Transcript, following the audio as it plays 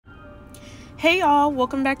Hey y'all,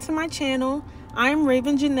 welcome back to my channel. I'm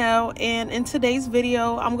Raven Janelle, and in today's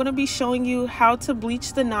video I'm going to be showing you how to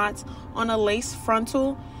bleach the knots on a lace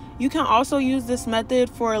frontal. You can also use this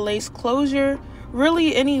method for a lace closure.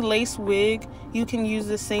 Really, any lace wig you can use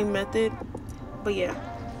the same method. But yeah,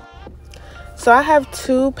 so I have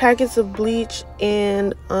 2 packets of bleach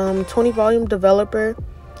and 20 volume developer.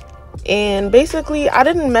 And basically, I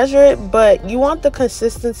didn't measure it, but you want the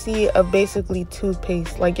consistency of basically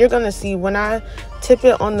toothpaste. Like, you're gonna see when I tip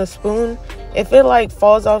it on the spoon, if it like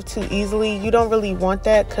falls off too easily, you don't really want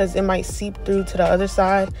that because it might seep through to the other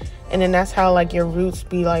side, and then that's how like your roots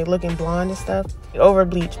be like looking blonde and stuff. Over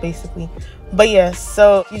bleach basically. But yeah,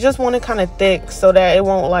 so you just want it kind of thick so that it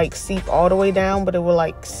won't like seep all the way down, but it will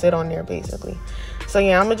like sit on there basically. So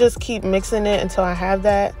yeah, I'm gonna just keep mixing it until I have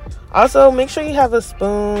that. Also, make sure you have a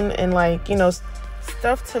spoon and like, you know,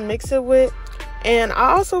 stuff to mix it with. And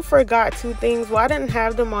I also forgot 2 things. Well, I didn't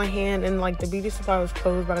have them on hand, and like the beauty supply was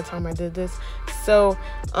closed by the time I did this. So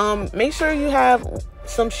make sure you have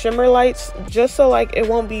some shimmer lights, just so like it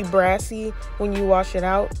won't be brassy when you wash it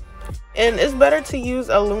out. And it's better to use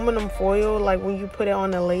aluminum foil like when you put it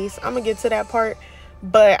on the lace. I'm gonna get to that part,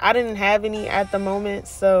 but I didn't have any at the moment,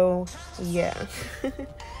 so yeah.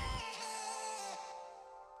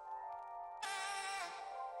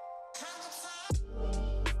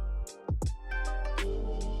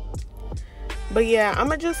 But yeah, I'm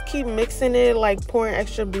gonna just keep mixing it, like pouring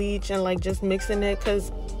extra bleach and like just mixing it, because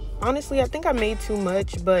honestly I think I made too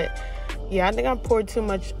much. But yeah, I think I poured too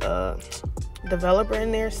much developer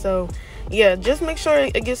in there. So yeah, just make sure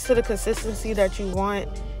it gets to the consistency that you want.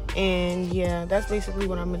 And yeah, that's basically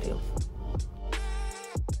what I'm gonna do.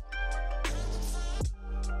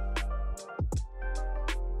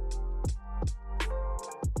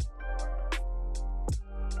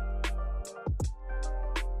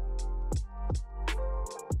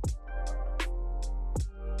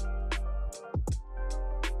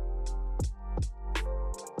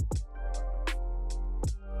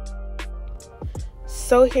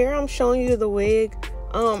 So here I'm showing you the wig.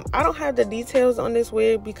 I don't have the details on this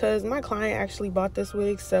wig because my client actually bought this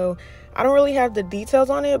wig, so I don't really have the details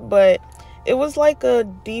on it, but it was like a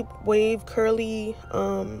deep wave curly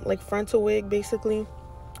like frontal wig basically.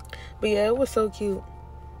 But yeah, it was so cute.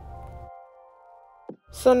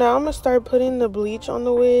 So now I'm gonna start putting the bleach on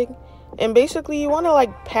the wig, and basically you want to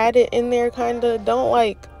like pat it in there, kind of. Don't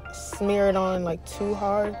like smear it on like too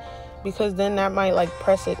hard, because then that might like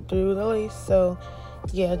press it through the lace. So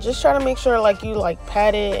yeah, just try to make sure like you like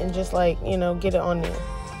pat it and just like, you know, get it on there.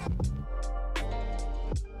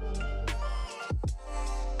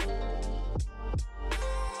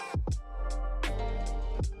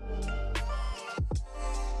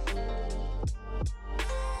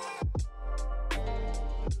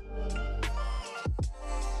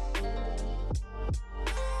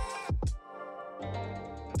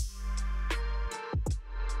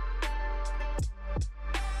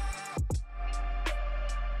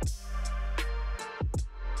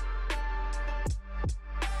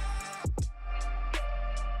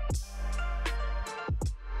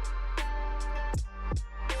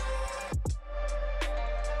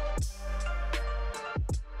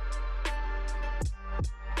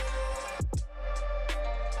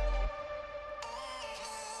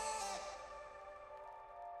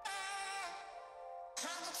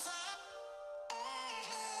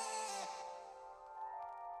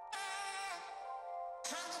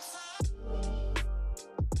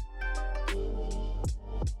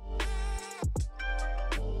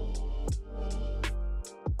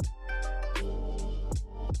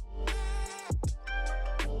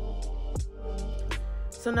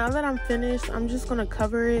 So now that I'm finished, I'm just gonna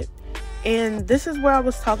cover it. And this is where I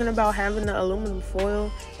was talking about having the aluminum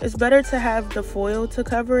foil. It's better to have the foil to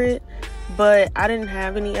cover it, but I didn't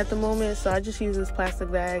have any at the moment, so I just used this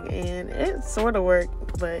plastic bag and it sort of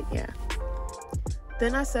worked. But yeah,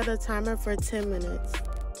 then I set a timer for 10 minutes.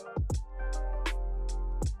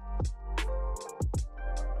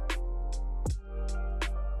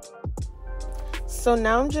 So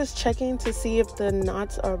now I'm just checking to see if the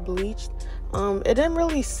knots are bleached. It didn't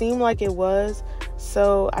really seem like it was,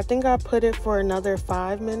 so I think I put it for another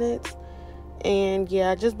 5 minutes. And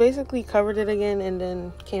yeah, I just basically covered it again and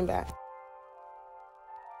then came back.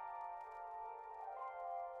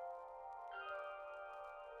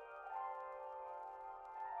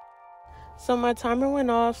 So my timer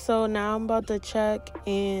went off, so now I'm about to check,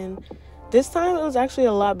 and this time it was actually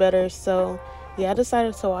a lot better. So yeah, I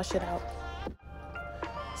decided to wash it out.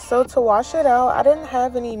 So to wash it out, I didn't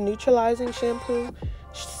have any neutralizing shampoo,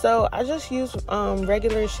 so I just used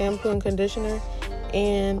regular shampoo and conditioner.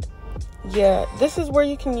 And Yeah, this is where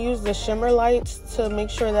you can use the shimmer lights to make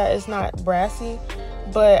sure that it's not brassy.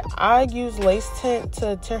 But I used lace tint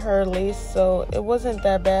to tint her lace, so it wasn't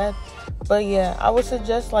that bad. But yeah, I would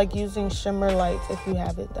suggest like using shimmer lights if you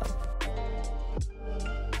have it though.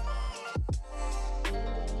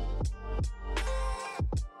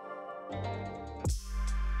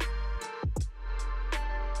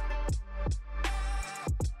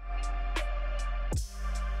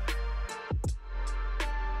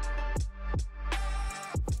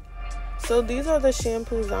 So these are the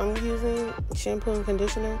shampoos I'm using, shampoo and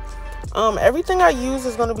conditioner. Everything I use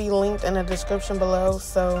is going to be linked in the description below.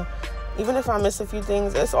 So even if I miss a few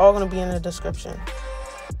things, it's all going to be in the description.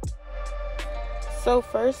 So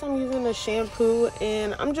first I'm using the shampoo,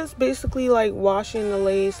 and I'm just basically like washing the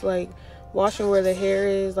lace, like washing where the hair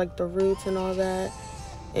is, like the roots and all that.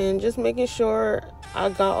 And just making sure I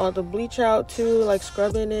got all the bleach out too, like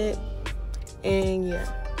scrubbing it. And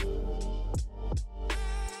yeah.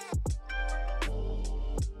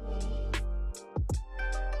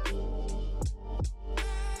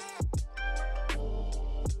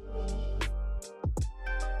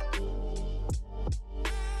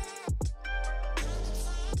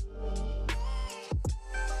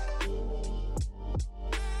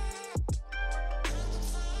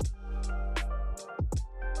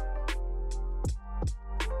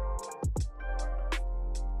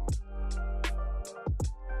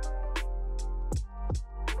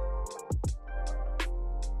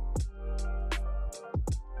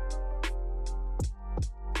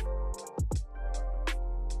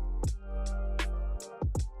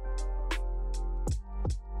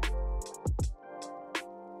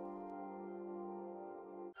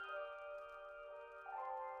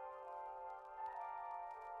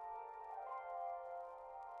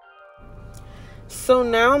 So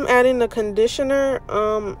now I'm adding the conditioner.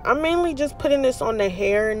 I'm mainly just putting this on the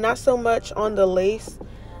hair, not so much on the lace.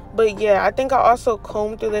 But yeah, I think I also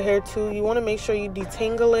comb through the hair too. You want to make sure you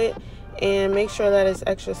detangle it and make sure that it's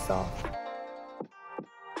extra soft.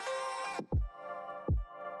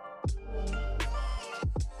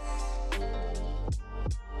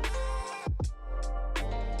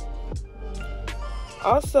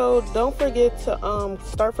 Also, don't forget to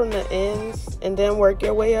start from the ends and then work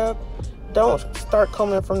your way up. Don't start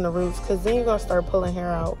combing from the roots, because then you're going to start pulling hair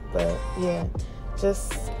out. But yeah,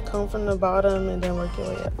 just comb from the bottom and then work your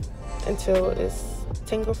way up until it's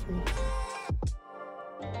tangle free.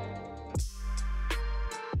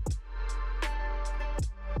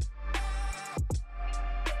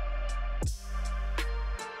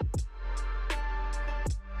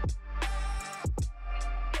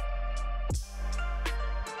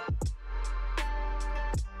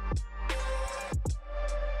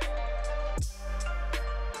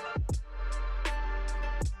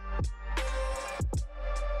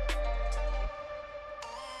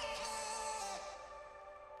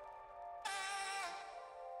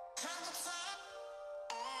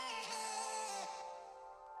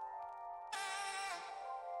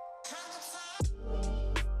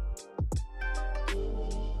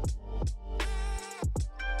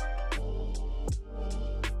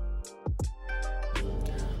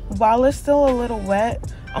 While it's still a little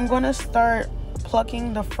wet, I'm going to start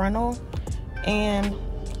plucking the frontal. And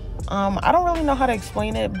I don't really know how to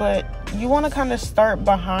explain it, but you want to kind of start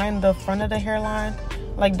behind the front of the hairline.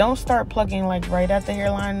 Like, don't start plucking like right at the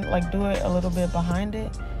hairline, like do it a little bit behind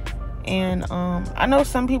it. And I know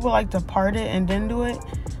some people like to part it and then do it.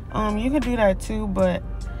 You could do that too, but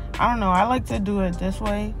I don't know, I like to do it this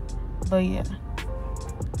way. But yeah.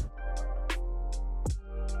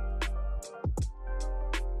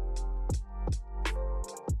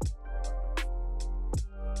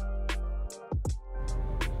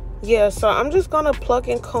 Yeah, so I'm just gonna pluck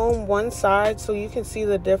and comb one side so you can see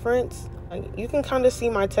the difference. Like, you can kind of see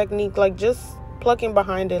my technique, like just plucking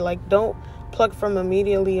behind it. Like, don't pluck from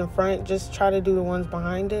immediately in front, just try to do the ones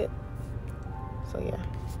behind it. So yeah.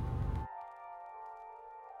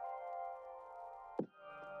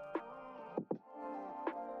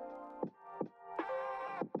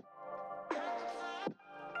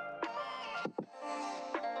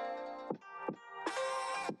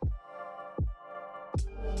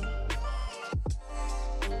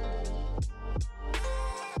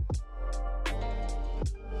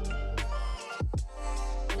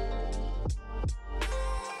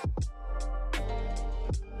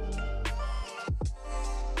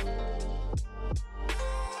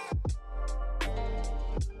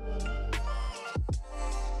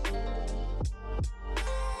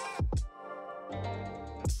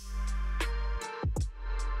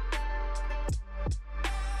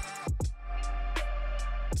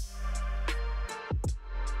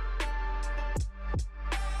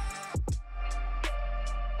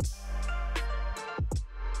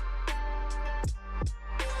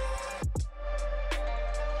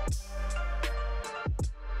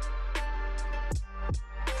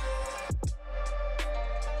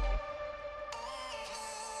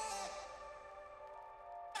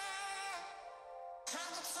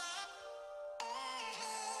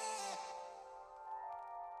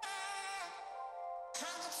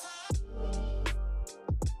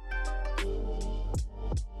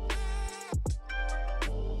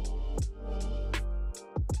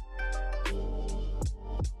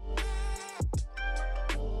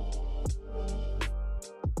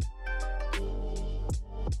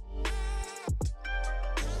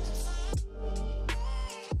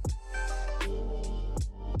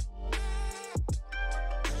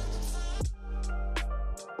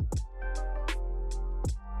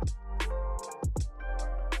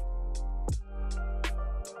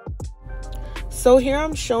 So here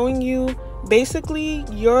I'm showing you basically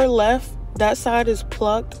your left, that side is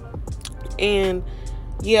plucked, and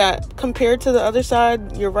yeah, compared to the other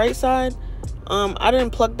side, your right side, I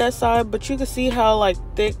didn't pluck that side, but you can see how like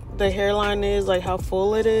thick the hairline is, like how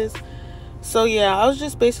full it is. So yeah, I was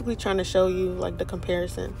just basically trying to show you like the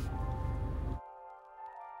comparison.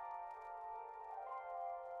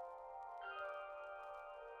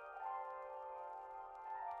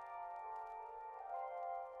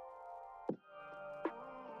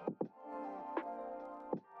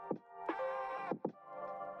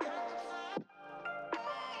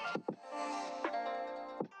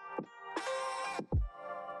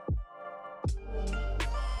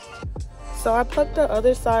 So I plucked the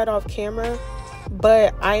other side off camera,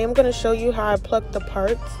 but I am going to show you how I plucked the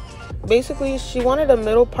parts. Basically, she wanted a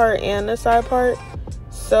middle part and a side part.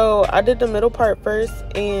 So I did the middle part first,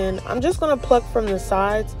 and I'm just going to pluck from the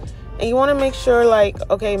sides. And you want to make sure, like,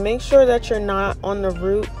 okay, make sure that you're not on the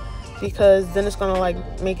root, because then it's going to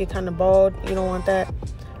like make it kind of bald. You don't want that.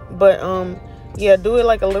 But yeah, do it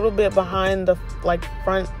like a little bit behind the like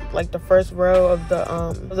front, like the first row of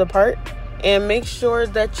the part. And make sure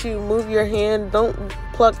that you move your hand. Don't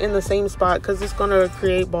pluck in the same spot, because it's going to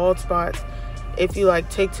create bald spots if you like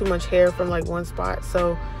take too much hair from like one spot.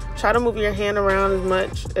 So try to move your hand around as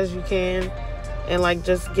much as you can, and like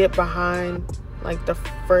just get behind like the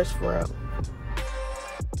first row.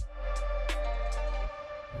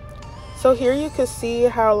 So here you can see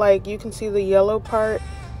how like you can see the yellow part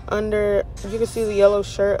under, you can see the yellow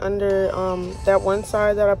shirt under that one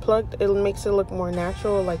side that I plucked. It makes it look more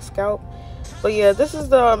natural, like scalp. But yeah, this is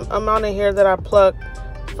the amount of hair that I plucked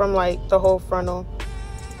from like the whole frontal.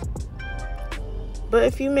 But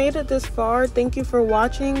if you made it this far, thank you for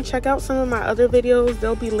watching. Check out some of my other videos.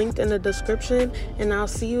 They'll be linked in the description, and I'll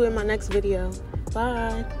see you in my next video.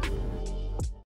 Bye.